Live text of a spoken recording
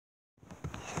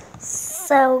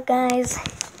So, guys,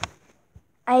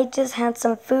 I just had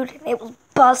some food and it was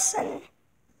bussin'.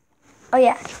 Oh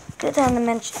yeah, good time to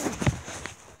mention.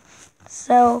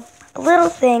 So, a little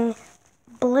thing,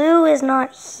 Blue is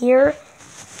not here,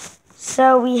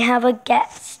 so we have a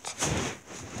guest.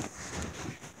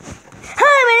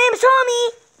 Hi, my name's Tommy!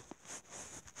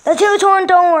 The two-torn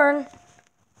dorn.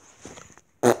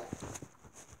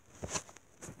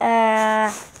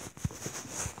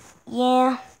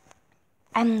 Yeah,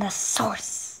 I'm the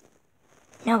source.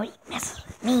 Nobody messes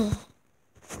with me.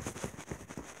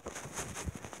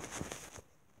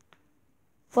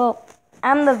 Well,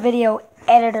 I'm the video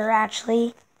editor,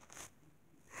 actually.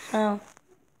 So,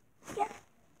 yeah.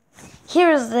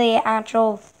 Here's the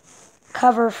actual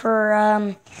cover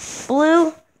for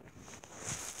Blue.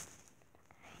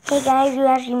 Hey guys, you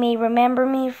actually may remember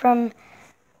me from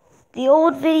the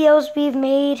old videos we've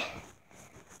made.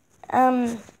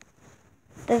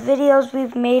 The videos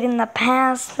we've made in the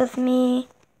past with me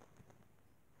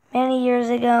many years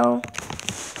ago.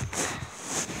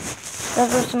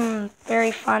 Those were some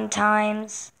very fun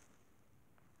times.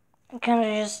 I kind of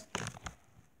just...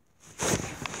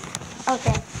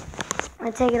 Okay, I'm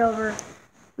going to take it over.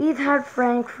 We've had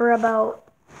Frank for about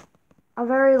a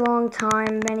very long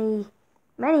time, many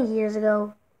years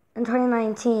ago, in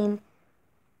 2019,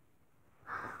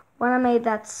 when I made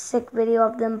that sick video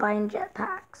of them buying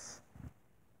jetpacks.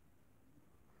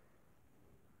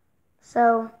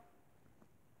 So,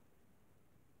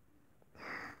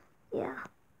 yeah.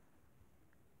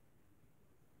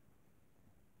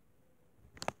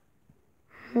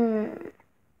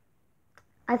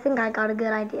 I think I got a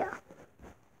good idea.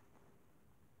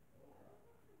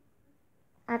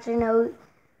 Actually, no.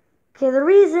 Okay, the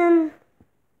reason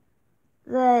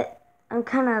that I'm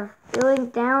kind of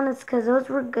feeling down is because those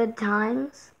were good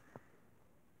times,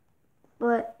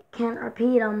 but can't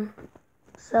repeat them.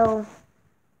 So,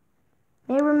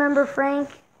 may remember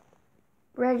Frank,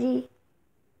 Reggie,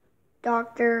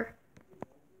 Doctor,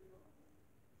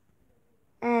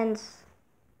 and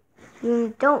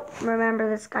you don't remember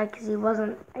this guy because he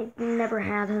wasn't, I never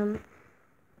had him.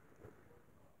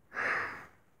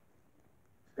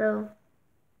 So,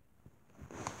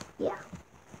 yeah.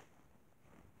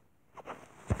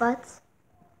 But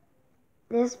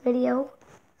this video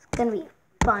is gonna be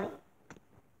funny.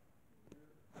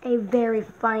 A very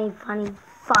funny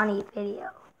video.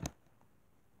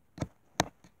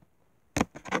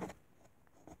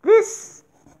 This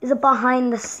is a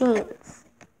behind the scenes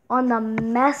on the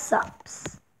mess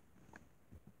ups.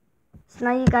 So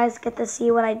now you guys get to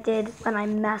see what I did when I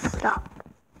messed up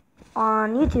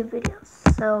on YouTube videos.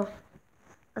 So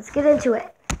let's get into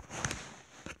it.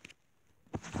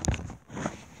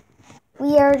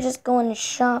 We are just going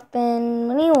shopping.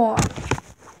 What do you want?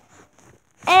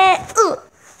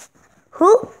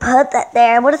 Who put that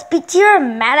there? I want to speak to your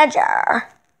manager.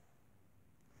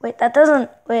 Wait, that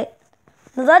doesn't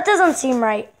seem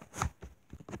right.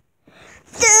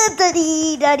 The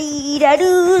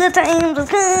times have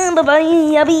come,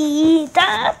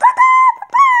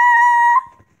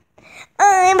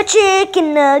 I'm a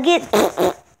chicken nugget.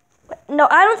 No,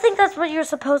 I don't think that's what you're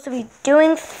supposed to be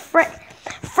doing, Frank.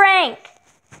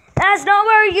 That's not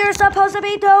what you're supposed to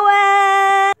be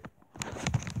doing.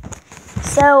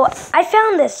 So, I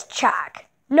found this check.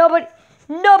 Nobody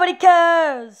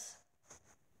cares.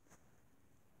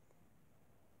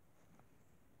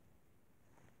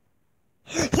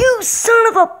 You son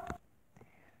of a...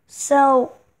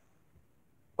 So,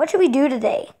 what should we do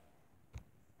today?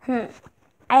 I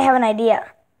have an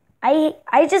idea.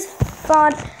 I just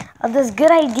thought of this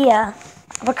good idea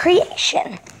of a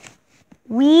creation.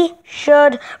 We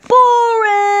should...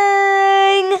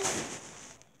 Boring!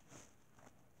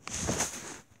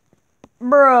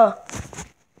 Bruh.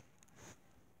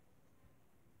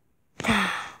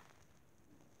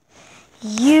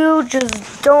 You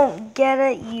just don't get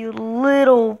it, you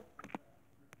little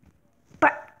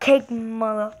butt cake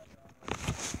mother.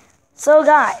 So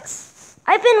guys,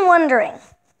 I've been wondering,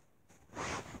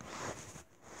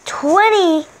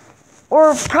 20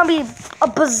 or probably a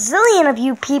bazillion of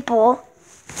you people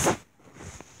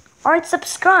aren't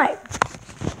subscribed.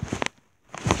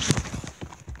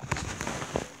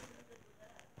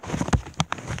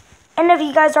 And if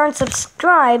you guys aren't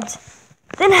subscribed,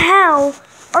 then how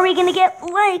are we gonna get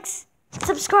likes,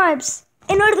 subscribes,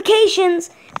 and notifications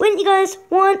when you guys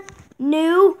want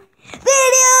new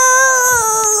videos?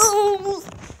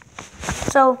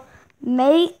 So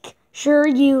make sure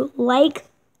you like,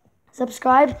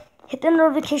 subscribe, hit the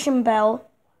notification bell.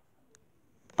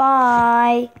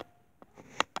 Bye.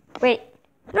 Wait,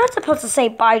 you're not supposed to say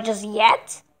bye just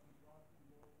yet.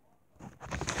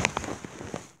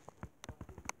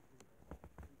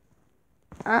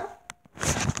 Huh?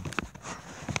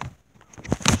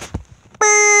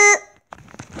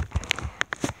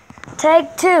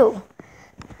 Tag 2.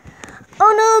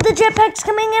 Oh no, the jetpack's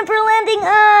coming in for landing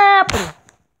up!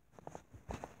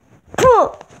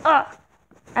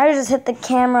 I just hit the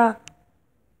camera.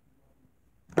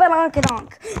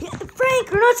 Badonk-a-donk. Frank,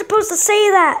 you're not supposed to say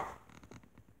that.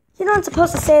 You're not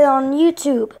supposed to say that on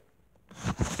YouTube.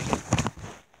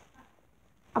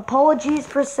 Apologies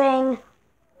for saying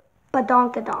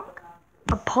badonk-a-donk.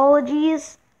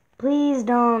 Apologies. Please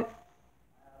don't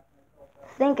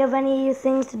think of any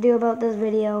things to do about this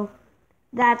video.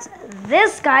 That's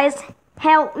this guy's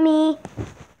help me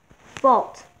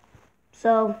fault.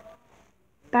 So,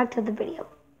 back to the video.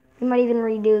 We might even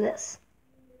redo this.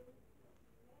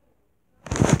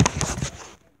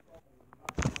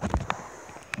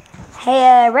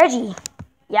 Hey, Reggie.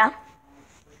 Yeah?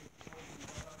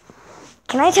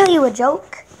 Can I tell you a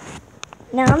joke?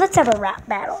 Now, let's have a rap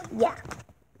battle. Yeah.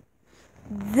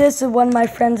 This is one of my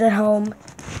friends at home.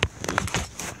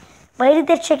 Why did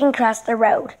the chicken cross the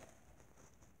road?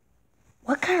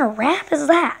 What kind of rap is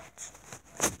that?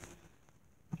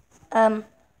 I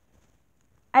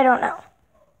don't know.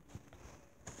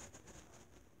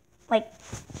 Like,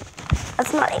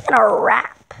 that's not even a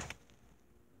rap.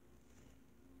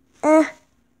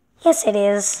 Yes it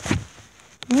is.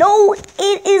 No,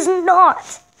 it is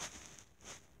not.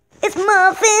 It's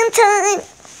muffin time.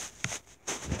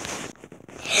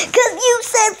 'Cause you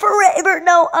said forever,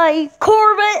 now I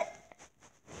Corvette.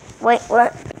 Wait,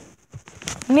 what?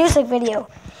 Music video.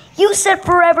 You said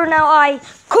forever, now I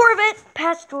Corvette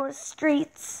past your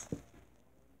streets.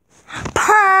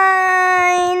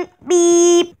 Pine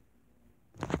beep.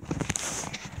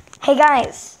 Hey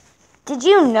guys, did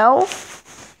you know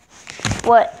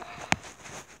what?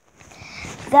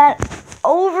 That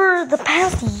over the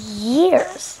past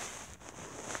years,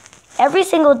 every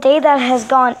single day that has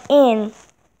gone in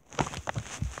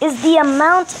is the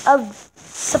amount of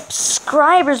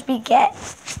subscribers we get,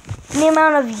 and the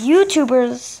amount of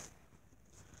YouTubers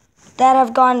that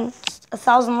have gone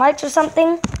 1,000 likes or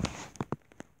something.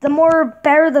 The more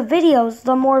better the videos,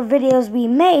 the more videos we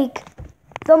make,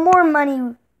 the more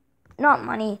money, not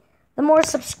money, the more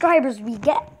subscribers we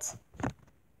get.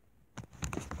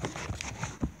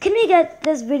 Can we get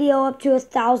this video up to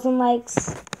 1,000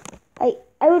 likes?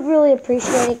 I would really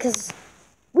appreciate it, because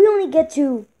we only get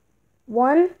to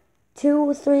 1,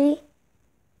 2, 3,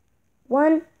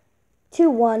 1, 2,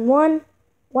 1, 1,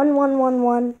 1, 1, 1,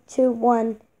 1, 2,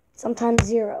 1, sometimes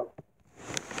 0.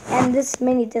 And this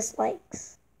many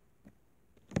dislikes.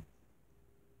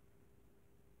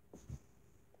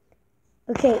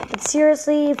 Okay, but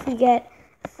seriously, if we get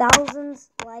thousands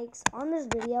likes on this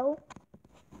video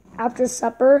after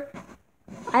supper,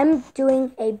 I'm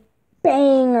doing a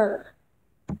banger.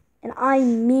 And I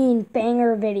mean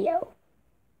banger video.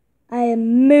 A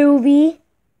movie.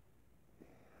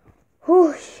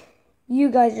 Whew, you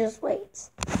guys just wait.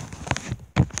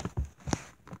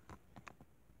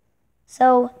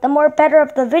 So, the more better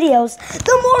of the videos,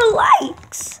 the more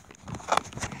likes.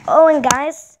 Oh, and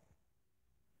guys,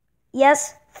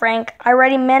 yes, Frank, I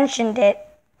already mentioned it.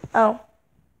 Oh,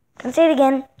 can I say it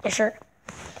again? Yeah, sure.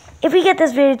 If we get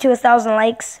this video to 1,000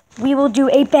 likes, we will do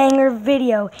a banger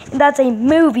video, and that's a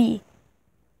movie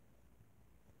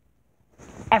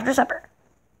after supper.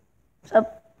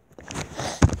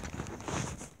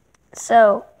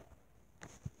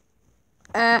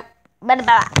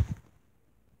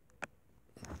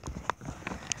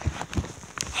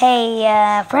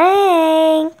 Hey,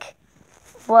 Frank.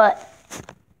 What?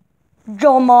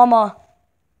 Joe Mama.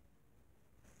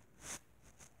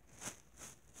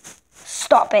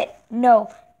 Stop it.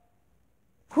 No.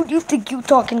 Who do you think you're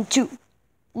talking to,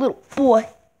 little boy?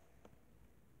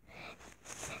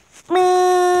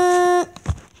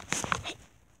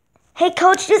 Hey,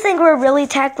 Coach, do you think we're really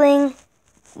tackling?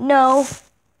 No.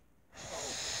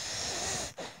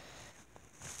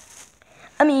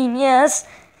 I mean, yes,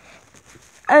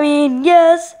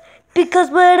 because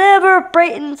whatever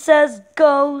Brayton says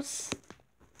goes.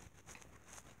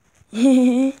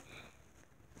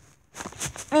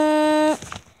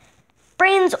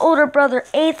 Brayton's older brother,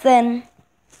 Ethan.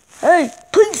 Hey,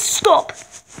 please stop.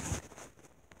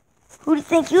 Who do you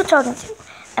think you're talking to?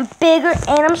 I'm bigger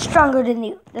and I'm stronger than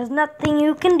you. There's nothing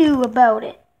you can do about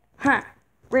it. Huh,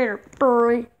 Raider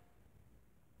boy.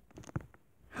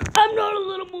 I'm not a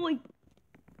little boy.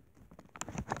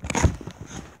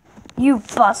 You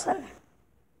bussin'.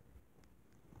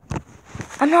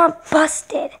 I'm not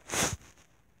busted.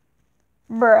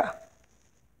 Bruh.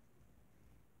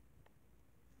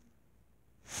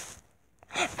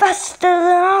 Faster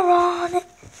than I run it.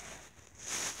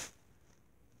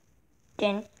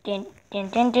 din, din, din,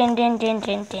 din, din, din, din,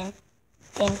 din, din,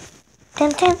 din, din,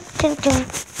 din, din, din.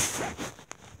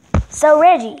 So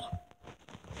Reggie,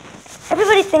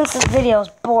 everybody thinks this video is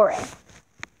boring.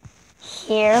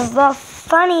 Here's the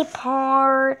funny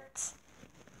part.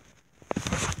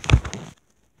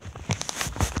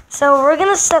 So we're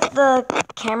gonna set the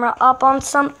camera up on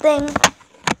something,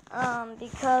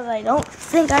 because I don't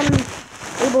think I'm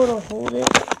able to hold it.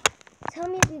 Tell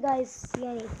me if you guys see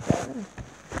anything.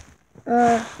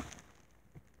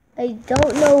 I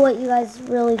don't know what you guys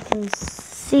really can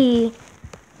see.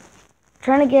 I'm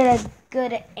trying to get a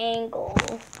good angle.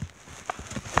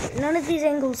 None of these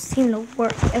angles seem to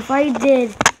work. If I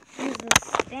did use the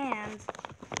stand,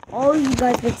 all you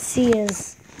guys would see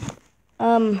is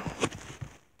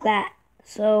that.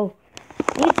 So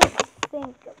I need to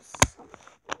think of something.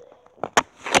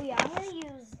 Oh yeah, I'm gonna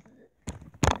use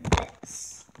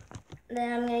this.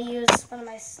 Then I'm gonna use one of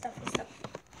my stuffy stuff to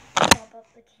pop up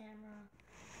the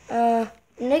camera.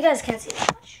 You guys can't see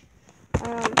that much.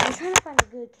 I'm trying to find a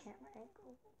good camera angle.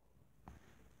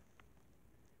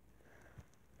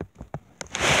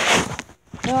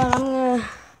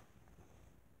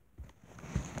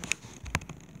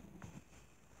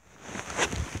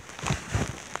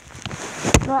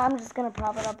 I'm just gonna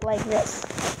prop it up like this.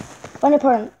 Funny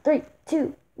part on 3,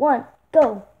 2, 1,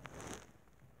 go.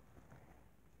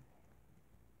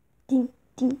 Ding,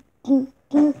 ding, ding,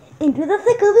 ding. Into the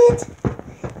thick of it.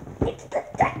 It's the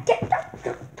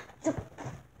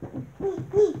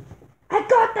me. I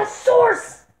got the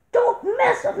source. Don't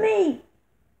mess with me.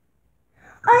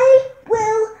 I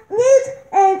will knit,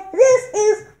 and this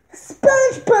is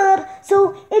SpongeBob.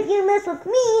 So if you mess with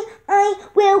me, I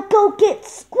will go get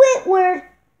Squidward.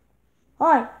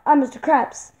 Hi, I'm Mr.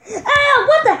 Krabs. Ah,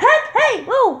 what the heck? Hey,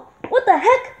 whoa, what the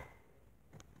heck?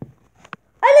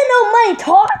 I didn't know money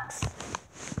talks.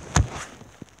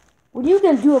 What are you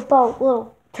gonna do about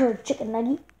little turd chicken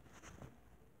nugget?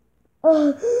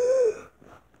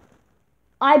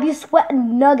 I be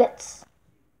sweating nuggets.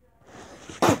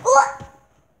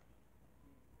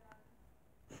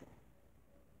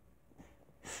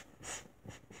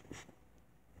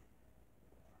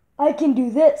 I can do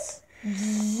this.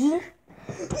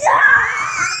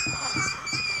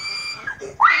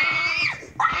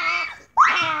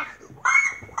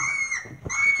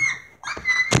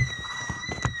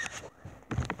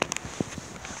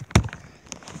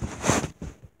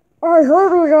 I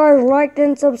hope you guys liked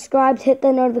and subscribed. Hit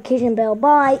the notification bell.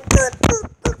 Bye.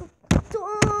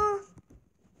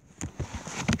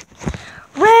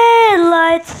 Red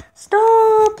lights,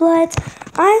 stop lights.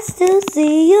 I still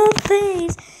see your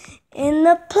face in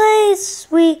the place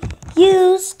we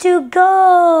used to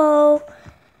go.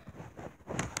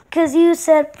 'Cause you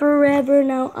said forever,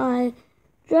 now I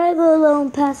drive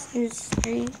alone past your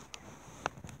street.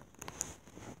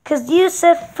 'Cause you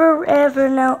said forever,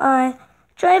 now I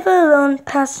drive alone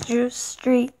past your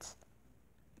street.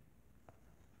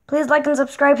 Please like and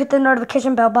subscribe, hit the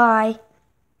notification bell. Bye.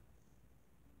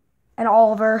 And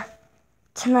Oliver,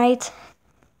 tonight,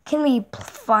 can we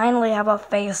finally have a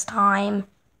FaceTime?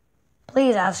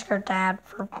 Please ask your dad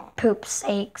for poop's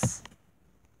sakes.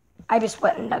 I be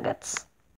sweating nuggets.